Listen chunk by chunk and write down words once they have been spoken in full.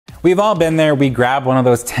We've all been there. We grab one of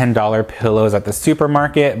those $10 pillows at the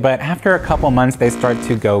supermarket, but after a couple months they start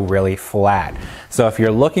to go really flat. So if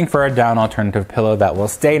you're looking for a down alternative pillow that will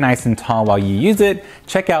stay nice and tall while you use it,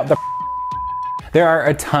 check out the There are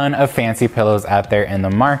a ton of fancy pillows out there in the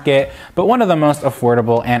market, but one of the most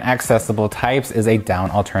affordable and accessible types is a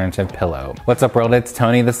down alternative pillow. What's up world, it's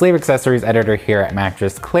Tony, the sleep accessories editor here at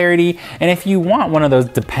Mattress Clarity, and if you want one of those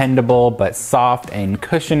dependable but soft and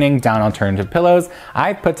cushioning down alternative pillows,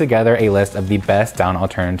 I've put together a list of the best down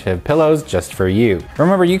alternative pillows just for you.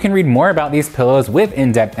 Remember, you can read more about these pillows with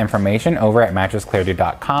in-depth information over at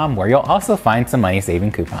mattressclarity.com, where you'll also find some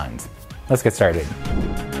money-saving coupons. Let's get started.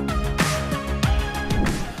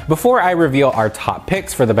 Before I reveal our top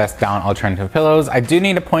picks for the best down alternative pillows, I do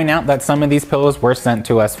need to point out that some of these pillows were sent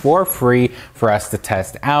to us for free for us to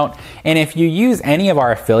test out. And if you use any of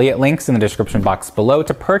our affiliate links in the description box below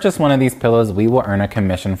to purchase one of these pillows, we will earn a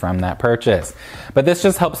commission from that purchase. But this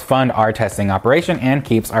just helps fund our testing operation and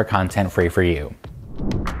keeps our content free for you.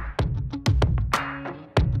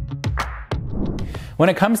 When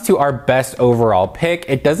it comes to our best overall pick,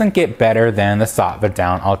 it doesn't get better than the Sofa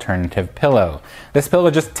down alternative pillow. This pillow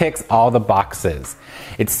just ticks all the boxes.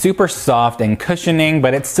 It's super soft and cushioning,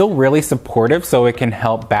 but it's still really supportive, so it can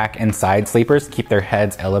help back and side sleepers keep their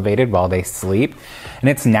heads elevated while they sleep. And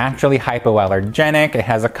it's naturally hypoallergenic. It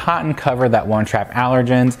has a cotton cover that won't trap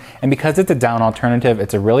allergens, and because it's a down alternative,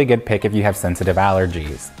 it's a really good pick if you have sensitive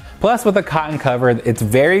allergies. Plus, with a cotton cover, it's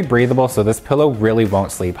very breathable, so this pillow really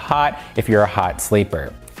won't sleep hot if you're a hot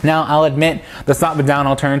sleeper. Now, I'll admit, the Sofa down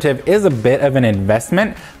alternative is a bit of an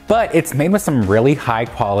investment, but it's made with some really high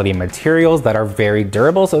quality materials that are very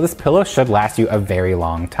durable, so this pillow should last you a very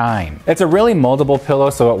long time. It's a really moldable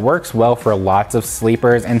pillow, so it works well for lots of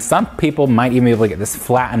sleepers, and some people might even be able to get this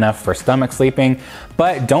flat enough for stomach sleeping,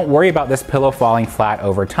 but don't worry about this pillow falling flat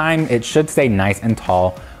over time. It should stay nice and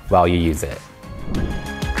tall while you use it.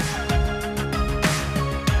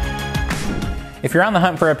 If you're on the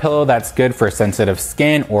hunt for a pillow that's good for sensitive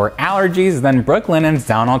skin or allergies, then Brooklinen's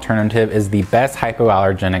down alternative is the best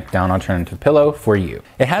hypoallergenic down alternative pillow for you.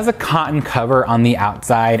 It has a cotton cover on the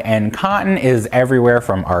outside, and cotton is everywhere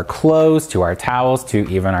from our clothes to our towels to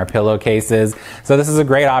even our pillowcases. So this is a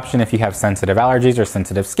great option if you have sensitive allergies or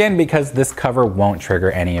sensitive skin, because this cover won't trigger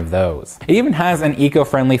any of those. It even has an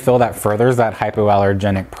eco-friendly fill that furthers that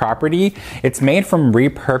hypoallergenic property. It's made from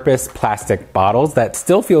repurposed plastic bottles that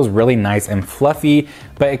still feels really nice and fluffy,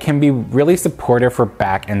 but it can be really supportive for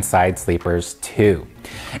back and side sleepers too.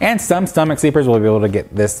 And some stomach sleepers will be able to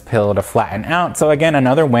get this pillow to flatten out, so again,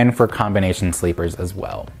 another win for combination sleepers as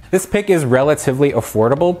well. This pick is relatively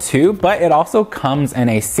affordable too, but it also comes in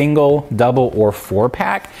a single, double, or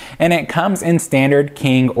 4-pack, and it comes in standard,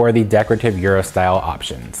 king, or the decorative Euro style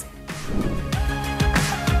options.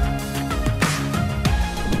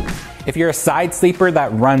 If you're a side sleeper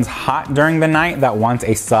that runs hot during the night that wants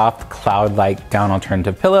a soft, cloud-like down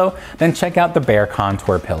alternative pillow, then check out the Bear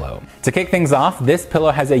Contour pillow. To kick things off, this pillow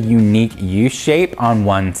has a unique U shape on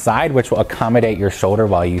one side, which will accommodate your shoulder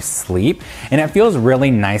while you sleep, and it feels really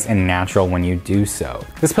nice and natural when you do so.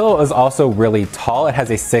 This pillow is also really tall. It has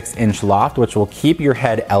a 6-inch loft, which will keep your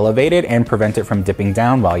head elevated and prevent it from dipping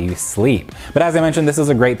down while you sleep. But as I mentioned, this is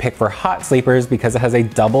a great pick for hot sleepers because it has a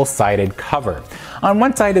double-sided cover. On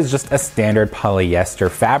one side is just a standard polyester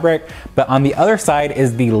fabric, but on the other side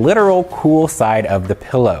is the literal cool side of the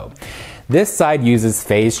pillow. This side uses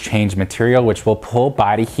phase change material, which will pull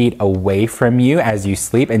body heat away from you as you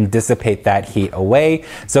sleep and dissipate that heat away,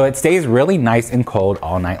 so it stays really nice and cold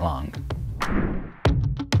all night long.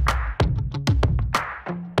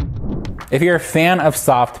 If you're a fan of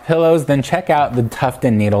soft pillows, then check out the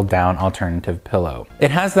Tufted Needle down alternative pillow. It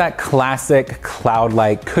has that classic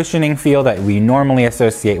cloud-like cushioning feel that we normally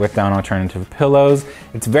associate with down alternative pillows.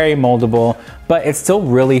 It's very moldable, but it's still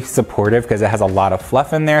really supportive because it has a lot of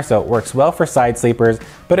fluff in there, so it works well for side sleepers,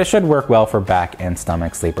 but it should work well for back and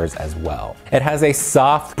stomach sleepers as well. It has a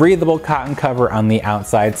soft, breathable cotton cover on the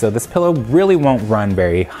outside, so this pillow really won't run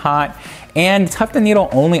very hot. And Tufted Needle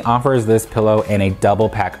only offers this pillow in a double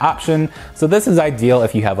pack option, so this is ideal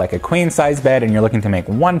if you have like a queen size bed and you're looking to make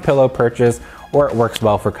one pillow purchase, or it works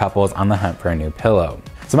well for couples on the hunt for a new pillow.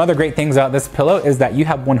 Some other great things about this pillow is that you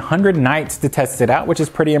have 100 nights to test it out, which is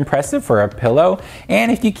pretty impressive for a pillow, and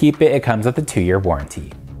if you keep it, it comes with a 2-year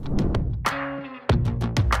warranty.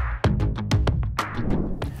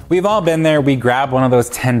 We've all been there. We grab one of those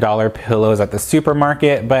 $10 pillows at the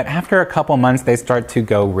supermarket, but after a couple months they start to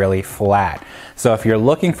go really flat. So if you're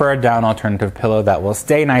looking for a down alternative pillow that will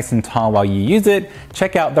stay nice and tall while you use it,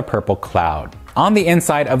 check out the Purple Cloud. On the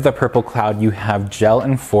inside of the Purple Cloud, you have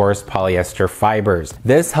gel-enforced polyester fibers.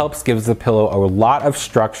 This helps gives the pillow a lot of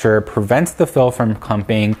structure, prevents the fill from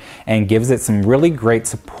clumping, and gives it some really great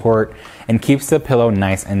support and keeps the pillow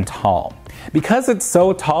nice and tall. Because it's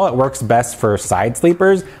so tall, it works best for side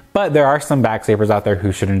sleepers, but there are some back sleepers out there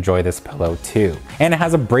who should enjoy this pillow too. And it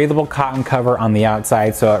has a breathable cotton cover on the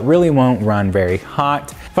outside, so it really won't run very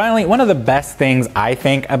hot. Finally, one of the best things I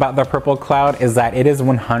think about the Purple Cloud is that it is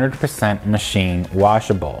 100% machine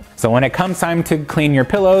washable. So when it comes time to clean your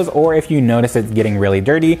pillows, or if you notice it's getting really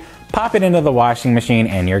dirty, pop it into the washing machine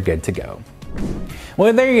and you're good to go.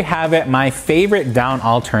 Well, there you have it, my favorite down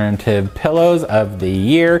alternative pillows of the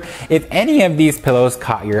year. If any of these pillows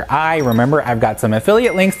caught your eye, remember I've got some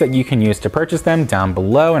affiliate links that you can use to purchase them down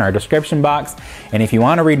below in our description box. And if you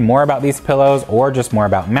want to read more about these pillows or just more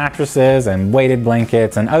about mattresses and weighted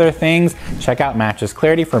blankets and other things, check out Mattress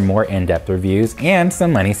Clarity for more in-depth reviews and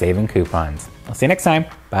some money-saving coupons. I'll see you next time.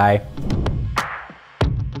 Bye.